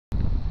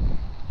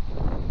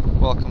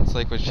welcome to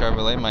Lakewood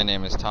Chevrolet. My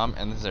name is Tom,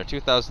 and this is our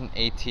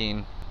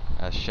 2018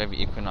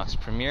 Chevy Equinox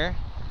Premier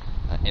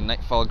in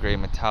Nightfall Gray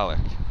Metallic.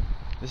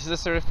 This is a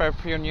certified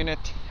pre-owned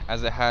unit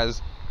as it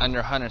has under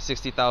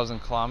 160,000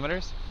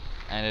 kilometers,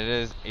 and it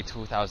is a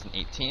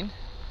 2018.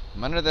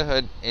 Under the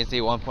hood is a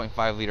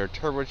 1.5 liter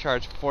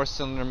turbocharged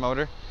 4-cylinder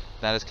motor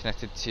that is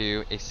connected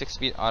to a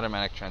 6-speed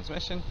automatic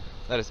transmission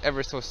that is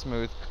ever so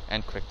smooth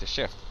and quick to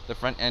shift. The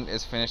front end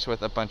is finished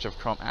with a bunch of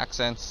chrome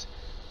accents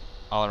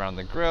all around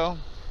the grille,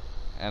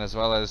 and as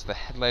well as the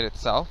headlight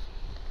itself.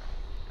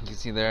 You can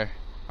see there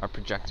are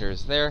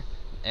projectors there,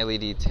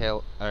 LED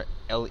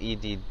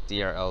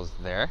DRLs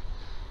there,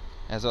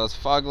 as well as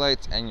fog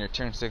lights and your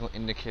turn signal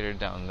indicator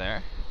down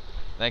there.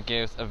 That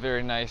gives a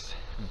very nice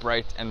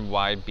bright and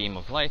wide beam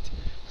of light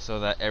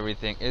so that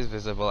everything is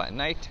visible at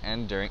night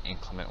and during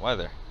inclement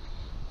weather.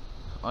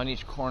 On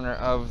each corner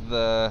of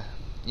the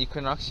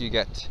Equinox you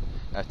get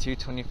two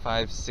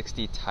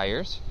 25/60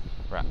 tires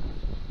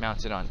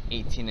mounted on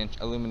 18-inch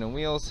aluminum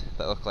wheels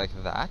that look like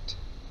that,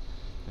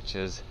 which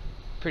is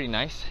pretty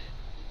nice,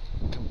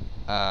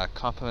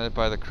 complemented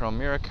by the chrome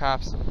mirror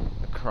caps,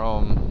 the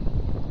chrome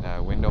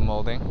window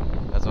molding,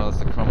 as well as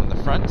the chrome in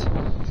the front.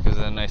 This gives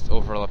it a nice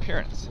overall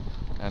appearance.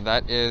 And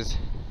that is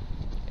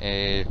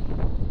a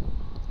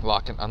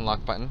lock and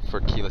unlock button for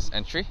keyless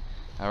entry.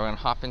 Now we're going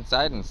to hop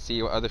inside and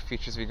see what other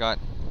features we got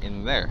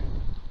in there.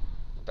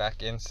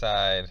 Back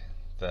inside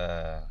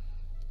the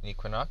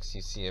Equinox,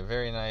 you see a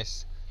very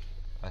nice,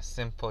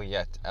 simple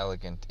yet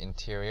elegant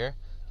interior,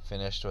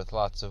 finished with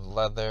lots of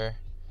leather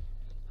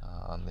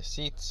on the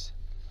seats,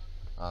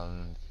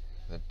 on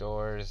the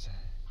doors,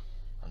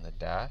 on the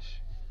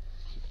dash,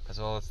 as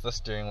well as the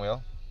steering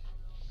wheel.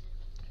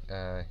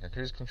 Your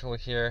cruise control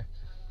here,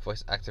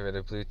 voice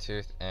activated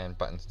Bluetooth, and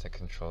buttons to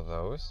control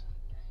those,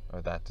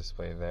 or that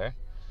display there.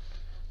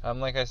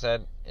 Like I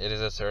said, it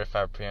is a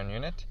certified pre-owned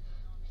unit.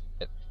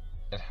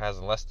 It has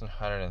less than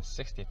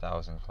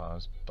 160,000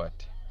 kilometers,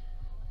 but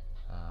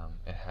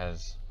it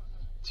has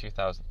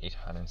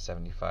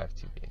 2,875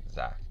 to be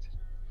exact,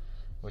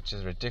 which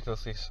is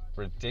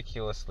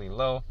ridiculously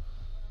low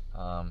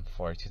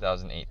for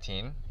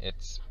 2018.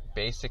 It's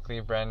basically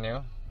brand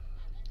new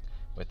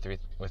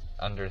with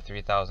under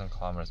 3,000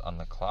 kilometers on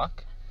the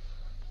clock.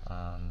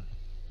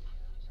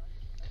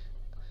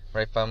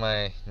 Right by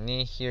my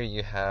knee here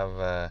you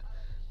have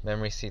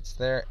memory seats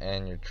there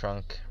and your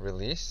trunk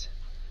release.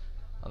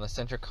 On the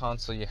center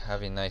console you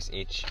have a nice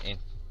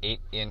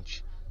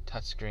 8-inch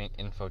touchscreen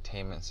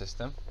infotainment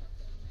system,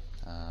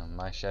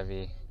 My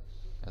Chevy,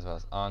 as well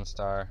as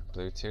OnStar,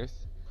 Bluetooth,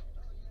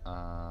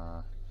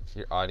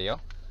 your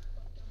audio.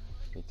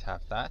 If you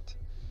tap that,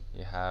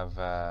 you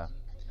have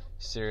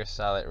Sirius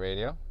satellite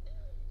radio,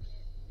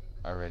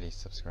 already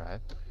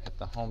subscribed. Hit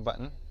the home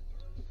button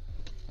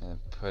and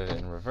put it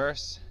in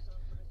reverse.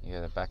 You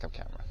get a backup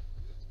camera.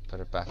 Put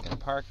it back in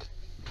park,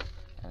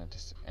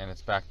 and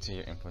it's back to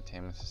your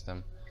infotainment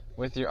system.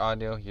 With your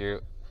audio,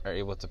 you are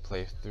able to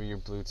play through your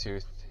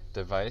Bluetooth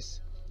device,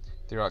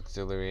 through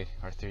auxiliary,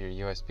 or through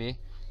your USB,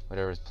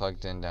 whatever is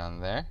plugged in down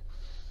there.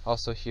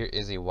 Also, here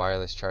is a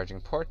wireless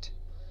charging port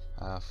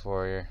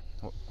for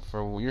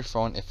your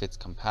phone if it's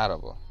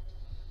compatible.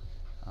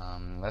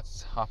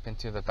 Let's hop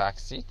into the back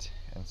seat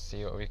and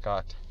see what we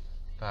got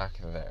back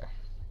there.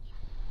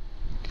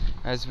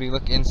 As we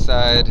look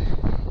inside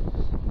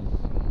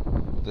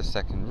the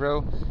second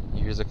row,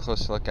 here's a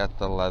closer look at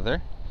the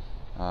leather.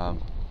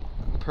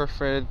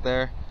 Perforated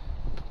there,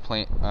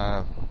 plain,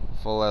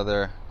 full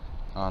leather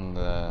on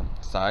the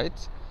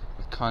sides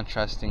with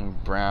contrasting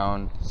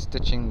brown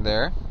stitching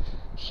there.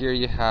 Here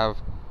you have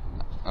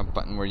a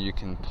button where you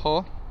can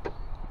pull,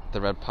 the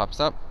red pops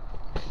up,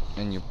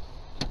 and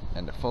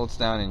it folds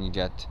down, and you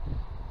get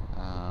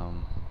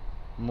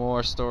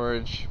more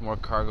storage, more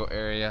cargo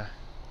area.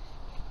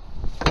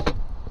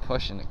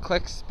 Push and it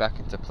clicks back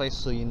into place,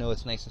 so you know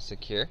it's nice and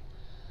secure.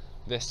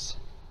 This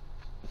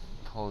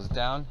pulls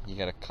down. You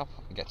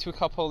get two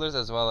cup holders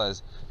as well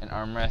as an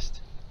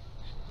armrest.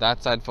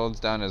 That side folds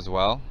down as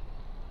well.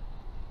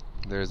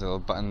 There's a little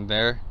button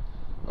there,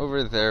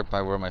 over there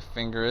by where my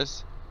finger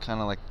is,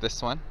 kind of like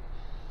this one,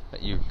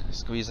 that you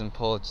squeeze and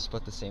pull at just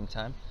about the same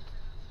time.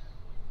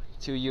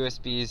 Two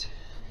USBs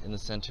in the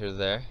center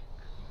there.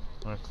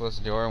 I'm going to close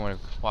the door. I'm going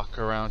to walk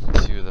around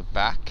to the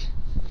back.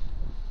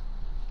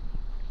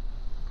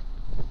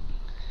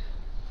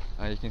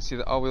 You can see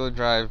the all-wheel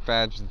drive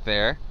badge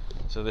there.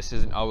 So this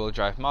is an all-wheel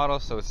drive model,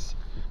 so it's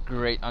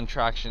great on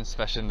traction,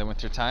 especially in the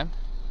winter time.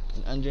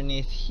 And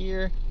underneath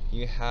here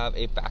you have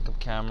a backup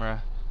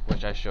camera,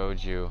 which I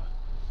showed you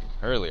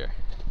earlier.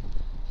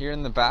 Here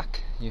in the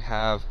back you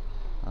have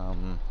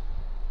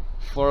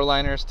floor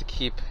liners to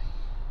keep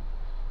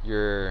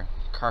your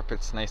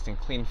carpets nice and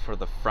clean for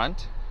the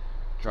front,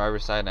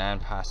 driver's side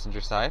and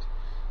passenger side,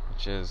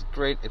 which is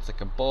great. It's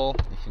like a bowl.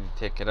 If you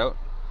take it out,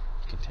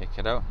 you can take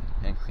it out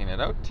and clean it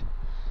out.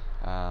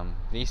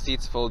 These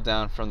seats fold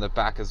down from the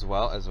back as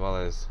well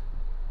as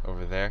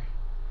over there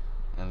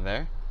and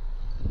there.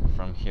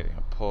 From here,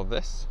 you pull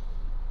this,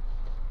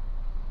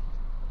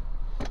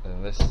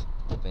 and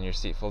then your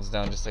seat folds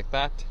down just like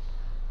that.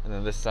 And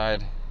then this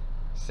side,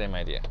 same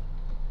idea.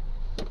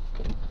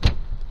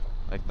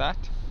 Like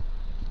that.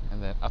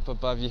 And then up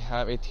above you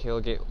have a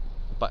tailgate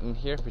button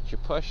here, which you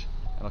push,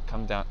 and it'll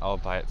come down all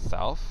by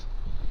itself.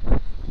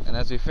 And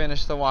as we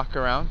finish the walk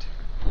around,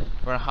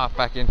 we're gonna hop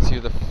back into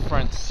the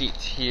front seat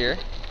here,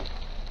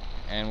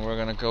 and we're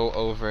gonna go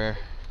over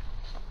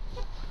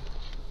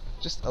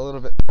just a little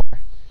bit more.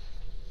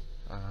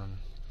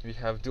 We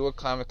have dual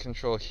climate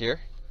control here,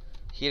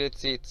 heated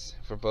seats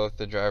for both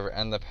the driver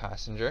and the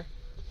passenger,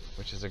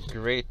 which is a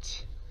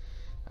great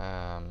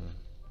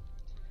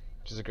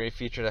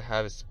feature to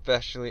have,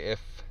 especially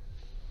if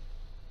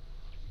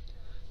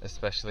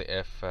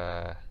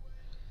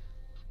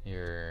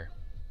your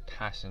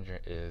passenger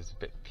is a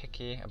bit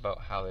picky about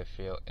how they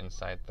feel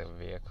inside the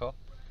vehicle.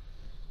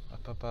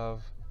 Up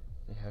above,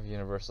 you have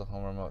universal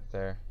home remote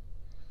there,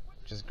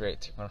 which is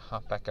great. I'm going to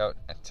hop back out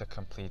to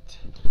complete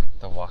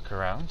the walk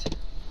around.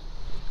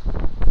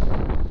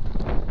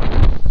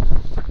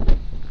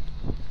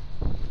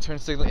 Turn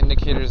signal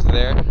indicators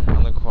there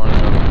on the corner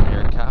of the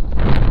mirror cap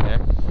there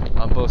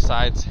on both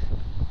sides.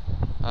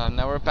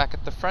 Now we're back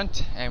at the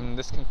front, and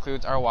this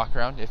concludes our walk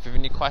around. If you have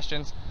any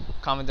questions,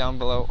 comment down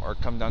below or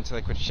come down to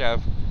Lakewood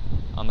Chev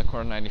on the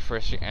corner of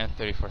 91st Street and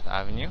 34th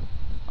Avenue.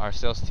 Our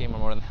sales team are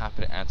more than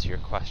happy to answer your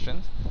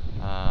questions.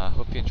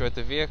 Hope you enjoyed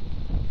the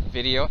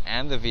video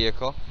and the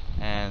vehicle,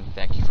 and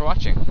thank you for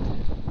watching.